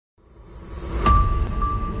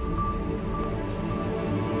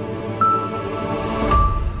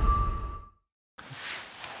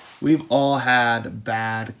we've all had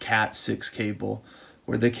bad Cat6 cable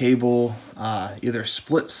where the cable either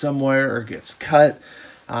splits somewhere or gets cut,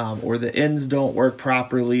 or the ends don't work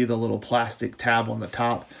properly. The little plastic tab on the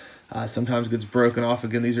top sometimes gets broken off.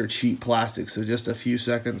 Again, these are cheap plastics, so just a few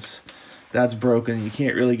seconds, that's broken. You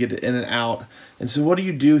can't really get it in and out. And so what do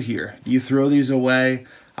you do here? Do you throw these away?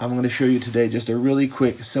 I'm going to show you today just a really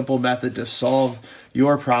quick, simple method to solve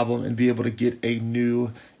your problem and be able to get a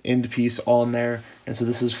new end piece on there. And so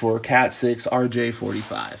this is for Cat6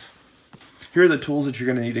 RJ45. Here are the tools that you're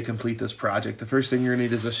going to need to complete this project. The first thing you're going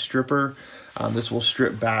to need is a stripper. This will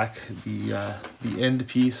strip back the end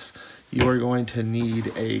piece. You are going to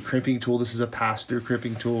need a crimping tool. This is a Pass-Thr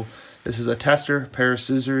crimping tool. This is a tester, pair of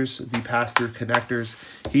scissors, the Pass-Thr connectors,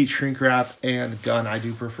 heat shrink wrap, and gun. I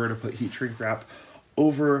do prefer to put heat shrink wrap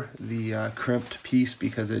over the crimped piece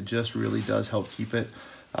because it just really does help keep it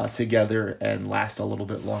together and last a little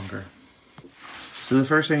bit longer. So the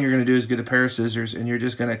first thing you're going to do is get a pair of scissors, and you're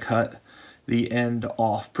just going to cut the end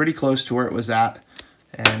off pretty close to where it was at,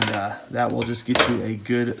 and that will just get you a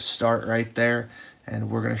good start right there. And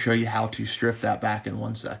we're going to show you how to strip that back in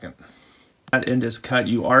 1 second. That end is cut.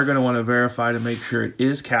 You are going to want to verify to make sure it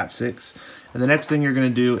is Cat6. And the next thing you're going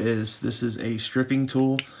to do is, this is a stripping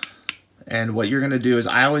tool. And what you're going to do is,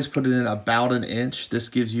 I always put it in about 1 inch. This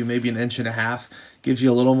gives you maybe 1.5 inches. Gives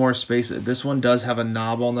you a little more space. This one does have a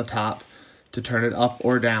knob on the top to turn it up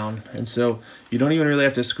or down. And so you don't even really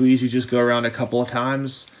have to squeeze. You just go around a couple of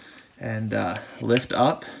times and lift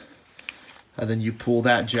up. And then you pull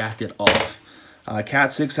that jacket off.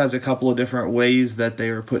 Cat6 has a couple of different ways that they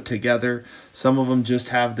are put together. Some of them just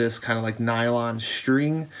have this kind of like nylon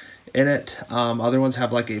string in it. Other ones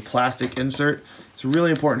have like a plastic insert. It's really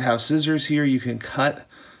important to have scissors here. You can cut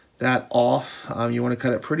that off. You want to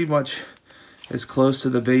cut it pretty much as close to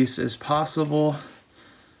the base as possible,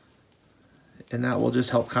 and that will just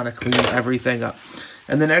help kind of clean everything up.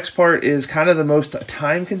 And the next part is kind of the most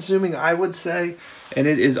time consuming, I would say, and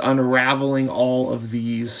it is unraveling all of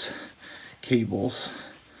these cables.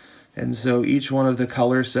 And so each one of the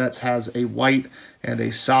color sets has a white and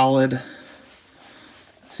a solid.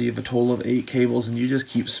 So you have a total of 8 cables, and you just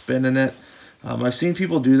keep spinning it. I've seen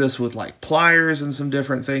people do this with like pliers and some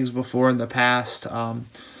different things before in the past.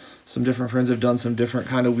 Some different friends have done some different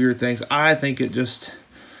kind of weird things. I think it just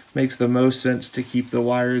makes the most sense to keep the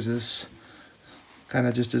wires as kind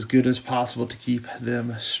of just as good as possible to keep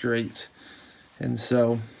them straight. And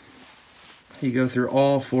so you go through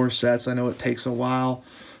all 4 sets. I know it takes a while.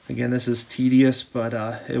 Again, this is tedious, but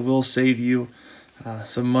it will save you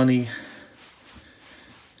some money,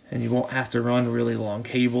 and you won't have to run really long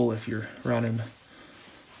cable if you're running.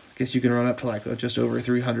 I guess you can run up to like just over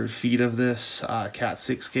 300 feet of this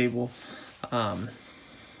Cat6 cable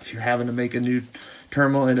if you're having to make a new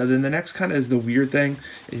terminal. And then the next kind of is the weird thing,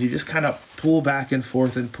 is you just kind of pull back and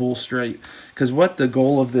forth and pull straight, because what the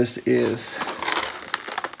goal of this is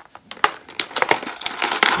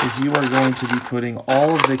you are going to be putting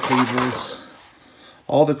all of the cables,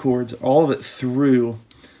 all the cords, all of it through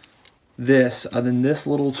this, and then this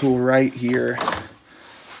little tool right here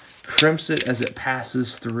crimps it as it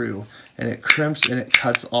passes through, and it crimps and it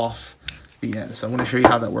cuts off the end. So I'm going to show you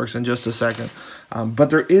how that works in just a second. But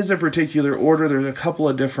there is a particular order. There's a couple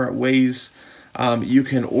of different ways you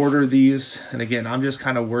can order these, and again, I'm just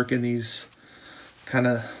kind of working these kind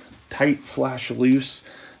of tight / loose.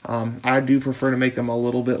 I do prefer to make them a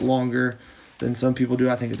little bit longer than some people do.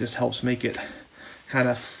 I think it just helps make it kind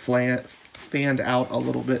of fanned out a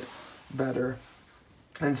little bit better.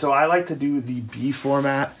 And so I like to do the B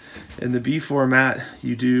format. In the B format,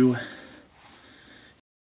 you do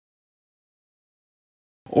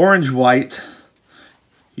orange, white.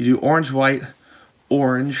 You do orange, white,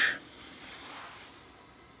 orange,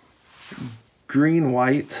 green,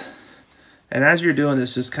 white. And as you're doing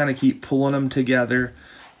this, just kind of keep pulling them together,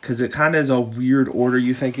 because it kind of is a weird order.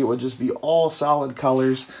 You think it would just be all solid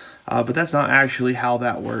colors, but that's not actually how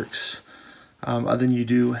that works. Then you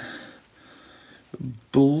do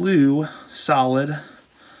blue solid,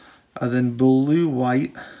 then blue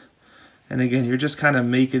white, and again, you're just kind of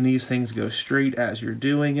making these things go straight as you're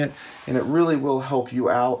doing it, and it really will help you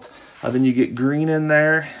out. Then you get green in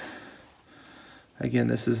there. Again,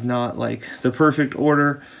 this is not like the perfect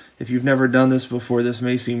order. If you've never done this before, this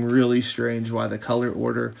may seem really strange why the color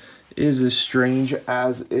order is as strange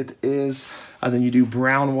as it is. Then you do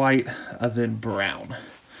brown, white, then brown.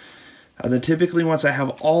 And then typically once I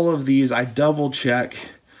have all of these, I double check,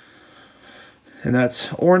 and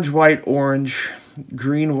that's orange, white, orange,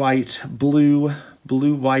 green, white, blue,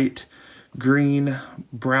 blue, white, green,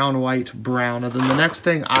 brown, white, brown. And then the next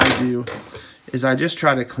thing I do is I just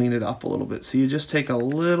try to clean it up a little bit. So you just take a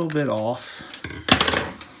little bit off.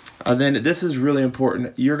 Then this is really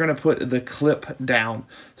important. You're going to put the clip down.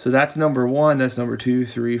 So that's number 1, that's number 2,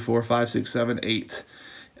 3, 4, 5, 6, 7, 8.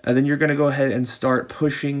 And then you're going to go ahead and start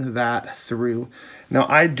pushing that through. Now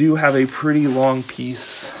I do have a pretty long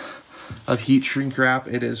piece of heat shrink wrap.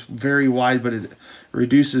 It is very wide, but it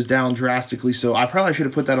reduces down drastically. So I probably should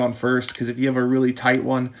have put that on first, because if you have a really tight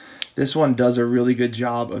one, this one does a really good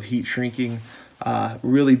job of heat shrinking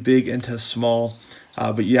really big into small.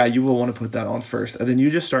 But yeah, you will want to put that on first. And then you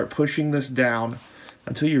just start pushing this down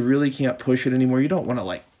until you really can't push it anymore. You don't want to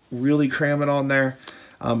like really cram it on there.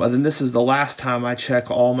 And then this is the last time I check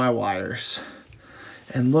all my wires.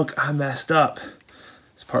 And look, I messed up.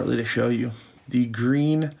 It's partly to show you. The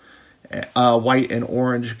green, white, and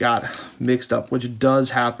orange got mixed up, which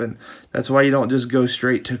does happen. That's why you don't just go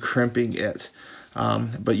straight to crimping it.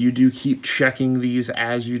 But you do keep checking these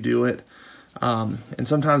as you do it. And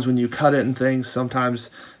sometimes when you cut it and things,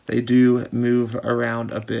 sometimes they do move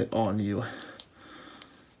around a bit on you.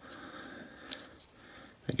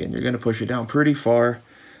 Again, you're going to push it down pretty far.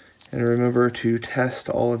 And remember to test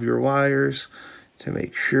all of your wires to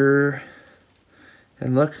make sure.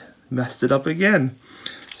 And look, messed it up again.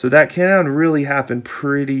 So that can really happen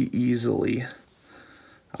pretty easily.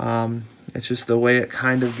 It's just the way it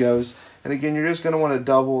kind of goes. And again, you're just going to want to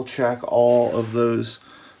double check all of those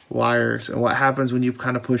wires. And what happens when you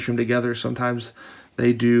kind of push them together, sometimes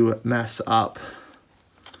they do mess up.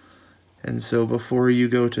 And so before you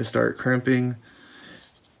go to start crimping,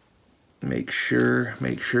 make sure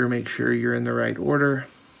you're in the right order.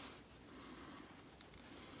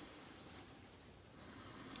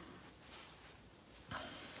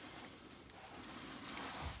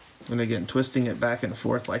 And again, twisting it back and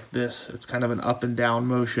forth like this, it's kind of an up and down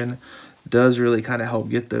motion, does really kind of help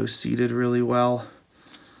get those seated really well.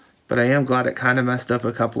 But I am glad it kind of messed up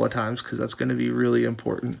a couple of times, because that's going to be really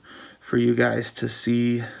important for you guys to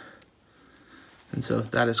see. And so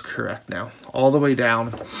that is correct now, all the way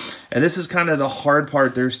down. And this is kind of the hard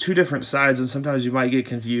part. There's 2 different sides, and sometimes you might get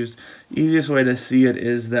confused. Easiest way to see it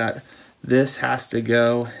is that this has to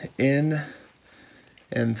go in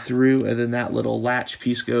and through, and then that little latch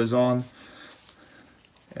piece goes on.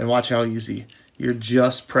 And watch how easy. You're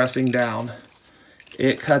just pressing down.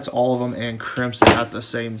 It cuts all of them and crimps it at the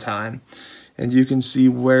same time. And you can see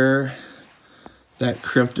where that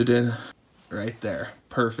crimped it in right there.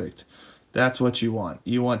 Perfect. That's what you want.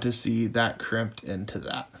 You want to see that crimped into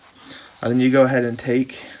that. And then you go ahead and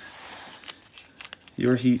take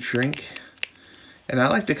your heat shrink. And I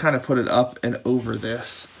like to kind of put it up and over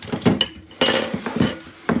this.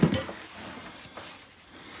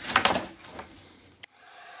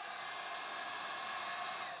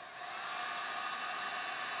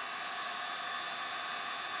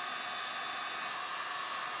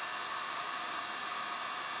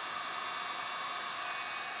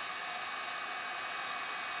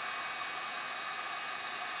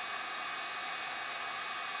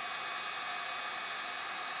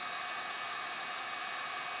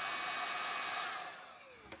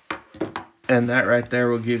 And that right there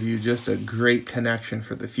will give you just a great connection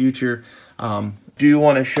for the future. Do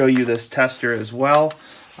want to show you this tester as well.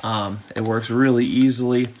 It works really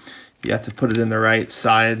easily. You have to put it in the right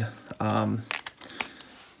side. And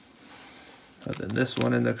then this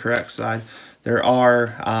one in the correct side. There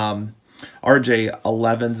are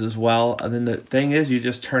RJ11s as well. And then the thing is, you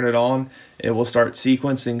just turn it on. It will start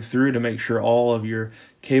sequencing through to make sure all of your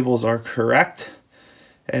cables are correct.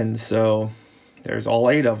 And so there's all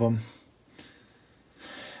 8 of them.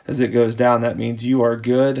 As it goes down, that means you are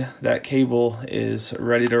good. That cable is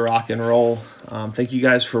ready to rock and roll. Thank you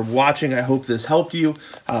guys for watching. I hope this helped you.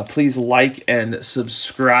 Please like and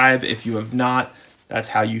subscribe if you have not. That's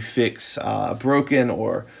how you fix broken,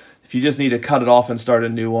 or if you just need to cut it off and start a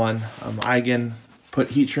new one. I again put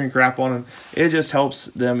heat shrink wrap on them. It just helps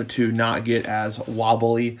them to not get as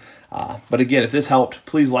wobbly. But again, if this helped,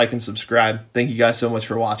 please like and subscribe. Thank you guys so much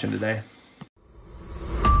for watching today.